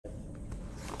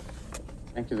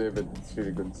Thank you, David. It's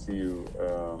really good to see you.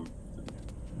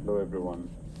 Hello, everyone.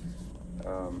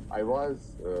 I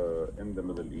was in the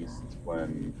Middle East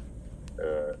when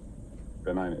the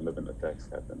 9/11 attacks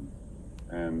happened.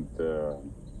 And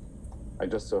I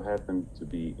just so happened to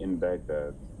be in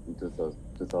Baghdad in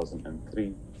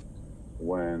 2003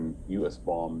 when US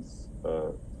bombs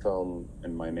fell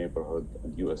in my neighborhood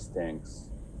and US tanks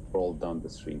rolled down the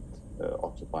street,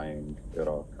 occupying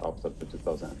Iraq after the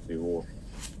 2003 war.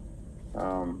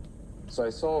 So I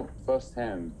saw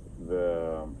firsthand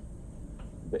the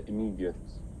immediate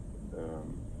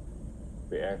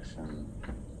reaction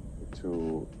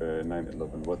to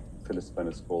 9/11, what Phyllis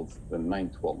Bennis calls the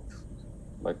 9/12.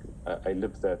 Like I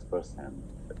lived that firsthand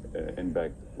in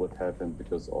Baghdad, what happened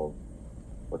because of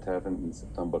what happened in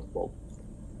September 12th,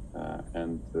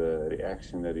 and the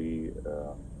reactionary,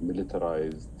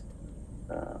 militarized,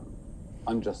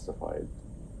 unjustified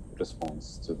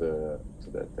response to the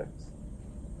attacks.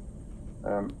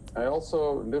 I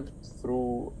also lived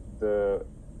through the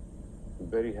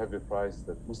very heavy price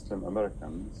that Muslim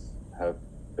Americans have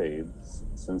paid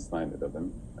since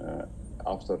 9/11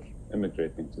 after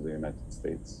immigrating to the United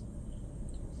States.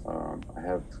 I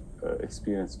have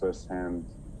experienced firsthand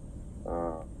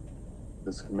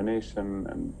discrimination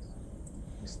and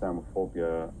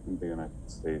Islamophobia in the United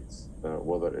States,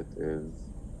 whether it is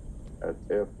at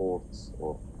airports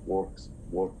or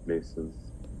workplaces,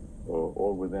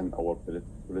 or within our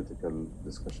political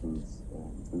discussions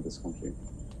in this country.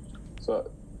 So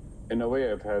in a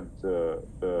way, I've had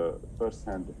the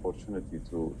first-hand opportunity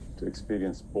to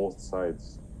experience both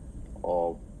sides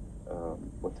of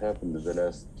what happened in the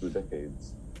last 2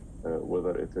 decades,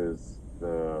 whether it is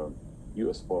the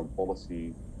US foreign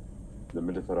policy, the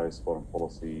militarized foreign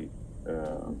policy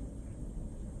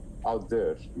out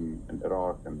there in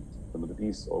Iraq and the Middle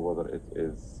East, or whether it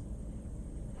is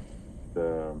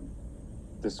the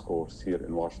discourse here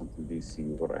in Washington, D.C.,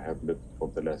 where I have lived for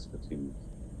the last 15 years.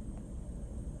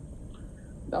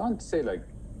 I want to say, like,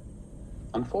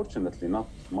 unfortunately, not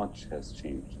much has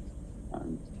changed.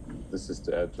 And this is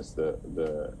to address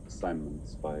the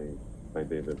assignments by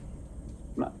David.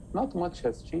 Not much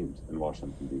has changed in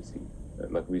Washington, D.C.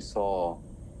 Like, we saw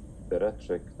the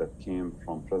rhetoric that came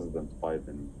from President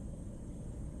Biden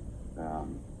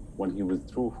when he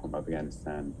withdrew from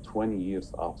Afghanistan 20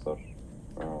 years after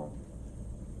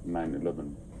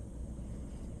 9/11.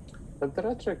 But the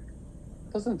rhetoric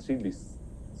doesn't really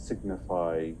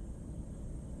signify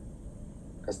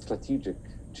a strategic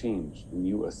change in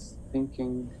U.S.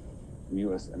 thinking,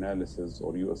 U.S. analysis,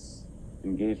 or U.S.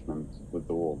 engagement with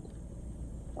the world.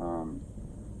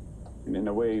 And in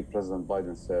a way, President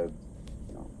Biden said,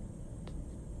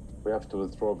 we have to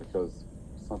withdraw because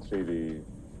it's not really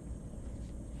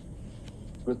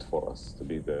good for us to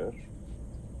be there.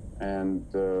 And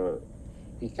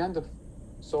he kind of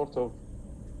sort of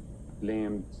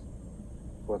blamed,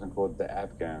 quote unquote, the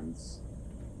Afghans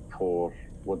for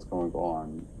what's going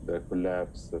on, the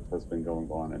collapse that has been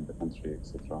going on in the country,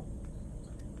 etc.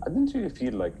 I didn't really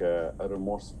feel like a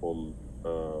remorseful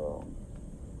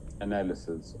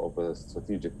analysis of a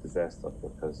strategic disaster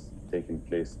that has taken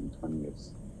place in 20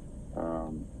 years.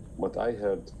 What I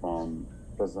heard from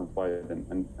President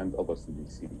Biden and others in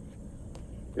D.C.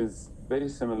 is very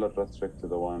similar rhetoric to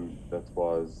the one that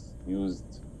was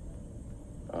used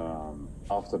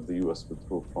after the U.S.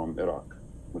 withdrew from Iraq,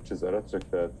 which is a rhetoric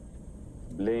that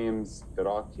blames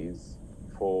Iraqis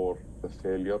for the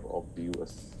failure of the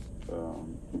U.S.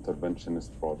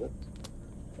 Interventionist project.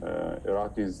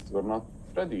 Iraqis were not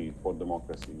ready for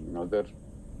democracy. They're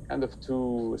kind of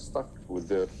too stuck with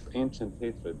their ancient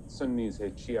hatred. Sunnis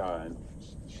hate Shia, and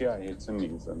Shia hate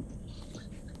Sunnis, and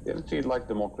they don't really like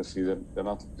democracy. They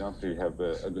don't really have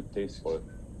a good taste for it.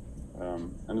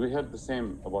 And we heard the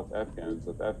same about Afghans.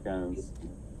 That Afghans,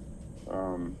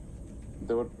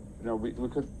 they were, we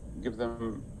could give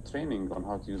them training on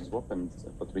how to use weapons,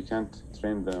 but we can't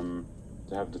train them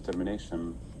to have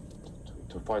determination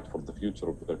to fight for the future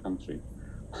of their country.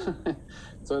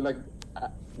 So,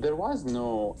 there was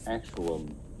no actual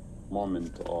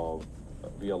moment of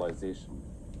realization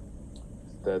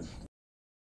that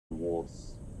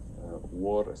wars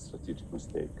were a strategic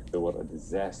mistake. They were a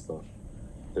disaster.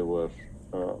 They were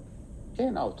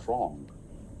came out wrong.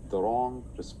 The wrong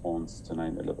response to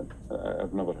 9/11.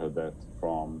 I've never heard that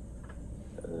from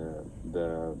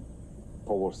the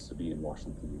powers to be in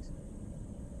Washington, D.C.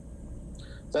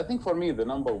 So I think for me, the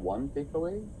number one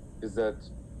takeaway is that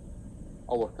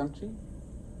our country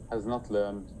has not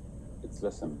learned its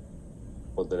lesson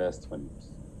for the last 20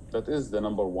 years. That is the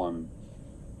number one,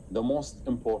 the most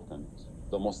important,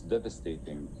 the most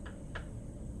devastating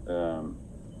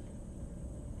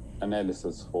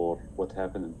analysis for what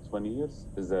happened in 20 years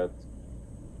is that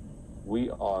we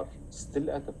are still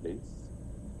at a place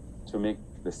to make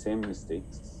the same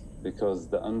mistakes because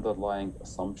the underlying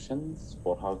assumptions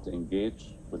for how to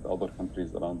engage with other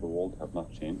countries around the world have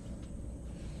not changed.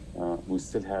 We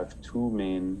still have two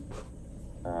main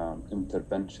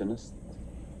interventionist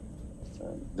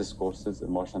discourses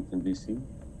in Washington, D.C.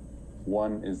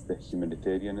 One is the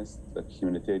humanitarianist, like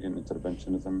humanitarian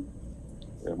interventionism,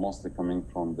 mostly coming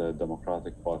from the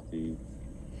Democratic Party,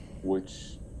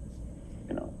 which,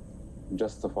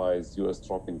 justifies U.S.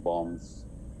 dropping bombs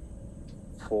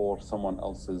for someone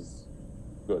else's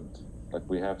good. Like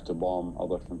we have to bomb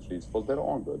other countries for their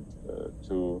own good,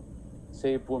 to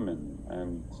save women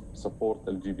and support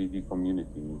LGBT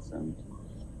communities and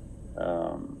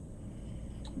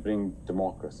bring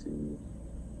democracy,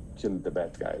 kill the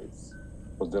bad guys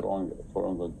for their own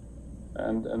good.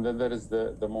 And then there is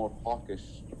the more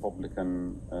hawkish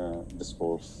Republican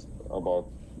discourse about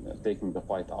taking the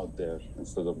fight out there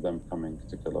instead of them coming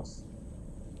to kill us.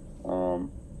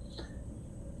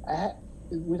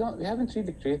 We haven't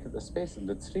really created a space, and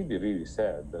it's really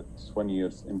sad that 20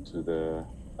 years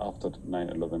after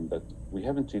 9/11 that we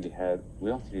don't really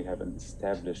have an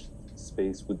established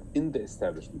space within the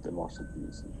establishment in Washington,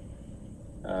 D.C.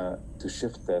 To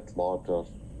shift that larger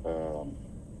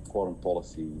foreign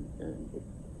policy.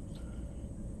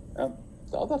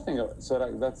 The other thing,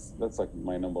 that's like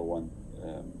my number one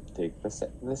take.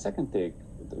 The second take,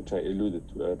 which I alluded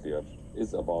to earlier,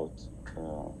 is about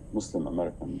Muslim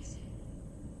Americans.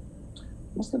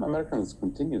 Muslim Americans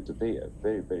continue to pay a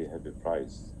very heavy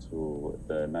price to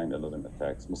the 9/11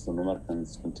 attacks. Muslim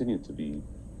Americans continue to be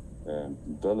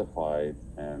vilified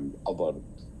and othered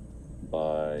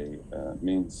by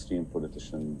mainstream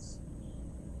politicians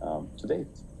to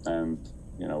date. And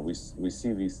we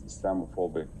see these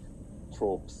Islamophobic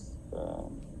tropes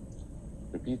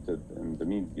repeated in the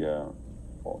media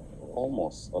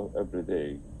almost every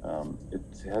day. It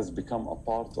has become a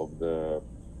part of the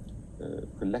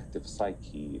collective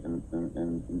psyche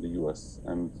in the U.S.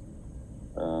 And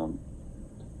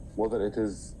whether it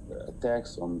is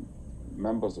attacks on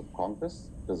members of Congress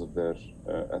because of their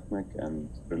ethnic and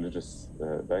religious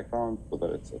background, whether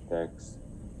it's attacks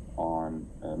on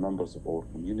members of our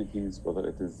communities, whether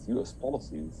it is U.S.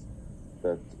 policies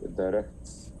that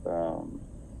directs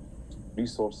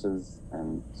resources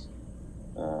and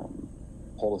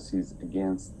policies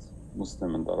against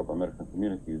Muslim and Arab American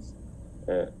communities,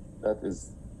 that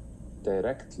is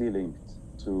directly linked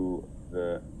to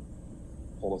the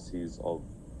policies of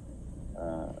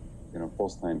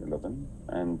post 9/11,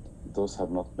 and those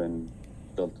have not been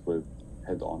dealt with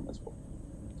head on as well.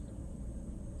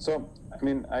 So, I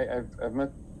mean, I've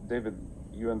met David.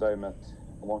 You and I met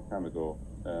a long time ago,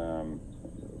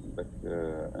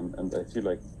 and I feel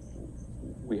like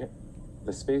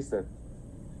the spaces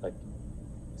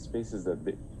that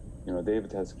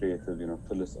David has created,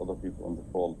 Phyllis, other people on the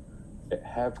call,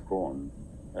 have grown.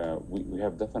 We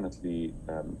have definitely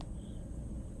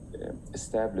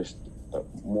established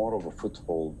more of a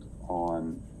foothold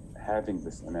on having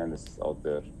this analysis out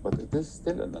there, but it is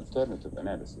still an alternative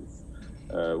analysis.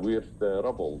 We're the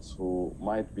rebels who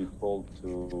might be called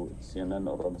to CNN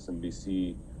or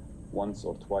MSNBC once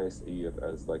or twice a year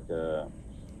as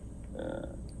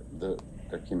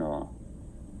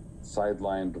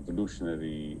sideline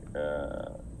revolutionary,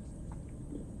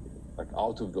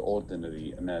 out of the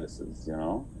ordinary analysis,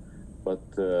 But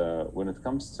when it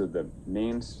comes to the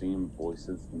mainstream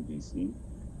voices in DC,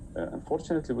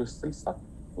 unfortunately, we're still stuck.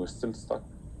 We're still stuck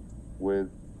with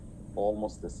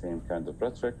almost the same kind of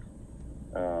rhetoric.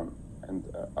 And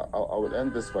I will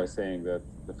end this by saying that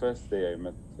the first day I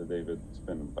met David, it's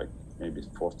been maybe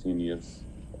 14 years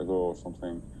ago or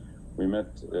something. We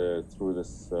met through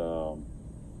this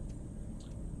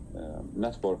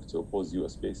network to oppose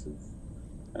U.S. bases.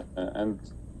 And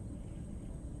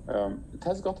it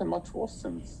has gotten much worse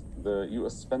since. The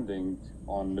U.S. spending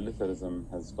on militarism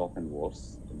has gotten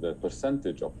worse. The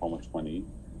percentage of how much money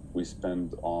we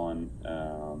spend on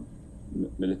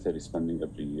military spending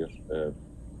every year,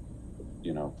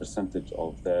 percentage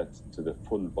of that to the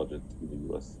full budget in the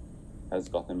U.S. has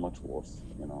gotten much worse.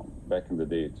 Back in the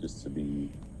day, it used to be,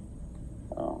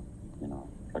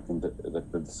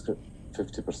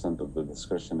 50% of the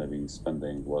discretionary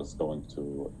spending was going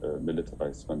to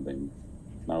militarized spending.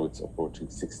 Now it's approaching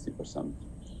 60%.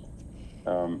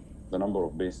 The number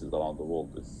of bases around the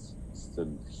world is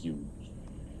still huge.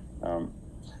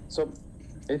 So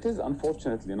it is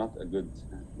unfortunately not a good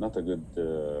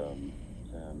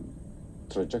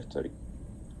trajectory,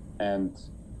 and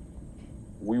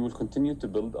we will continue to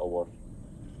build our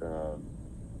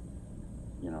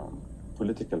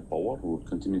political power, we will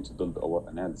continue to build our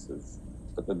analysis.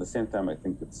 But at the same time, I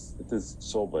think it is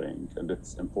sobering, and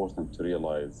it's important to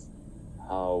realize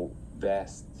how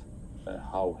vast,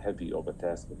 how heavy of a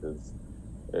task it is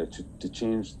to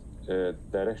change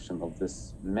direction of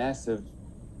this massive,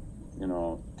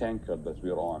 tanker that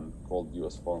we're on, called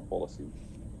U.S. foreign policy,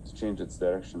 to change its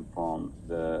direction from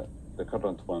the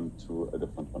current one to a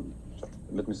different one.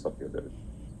 Let me stop here, David.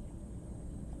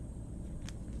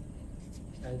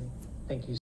 Thank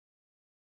you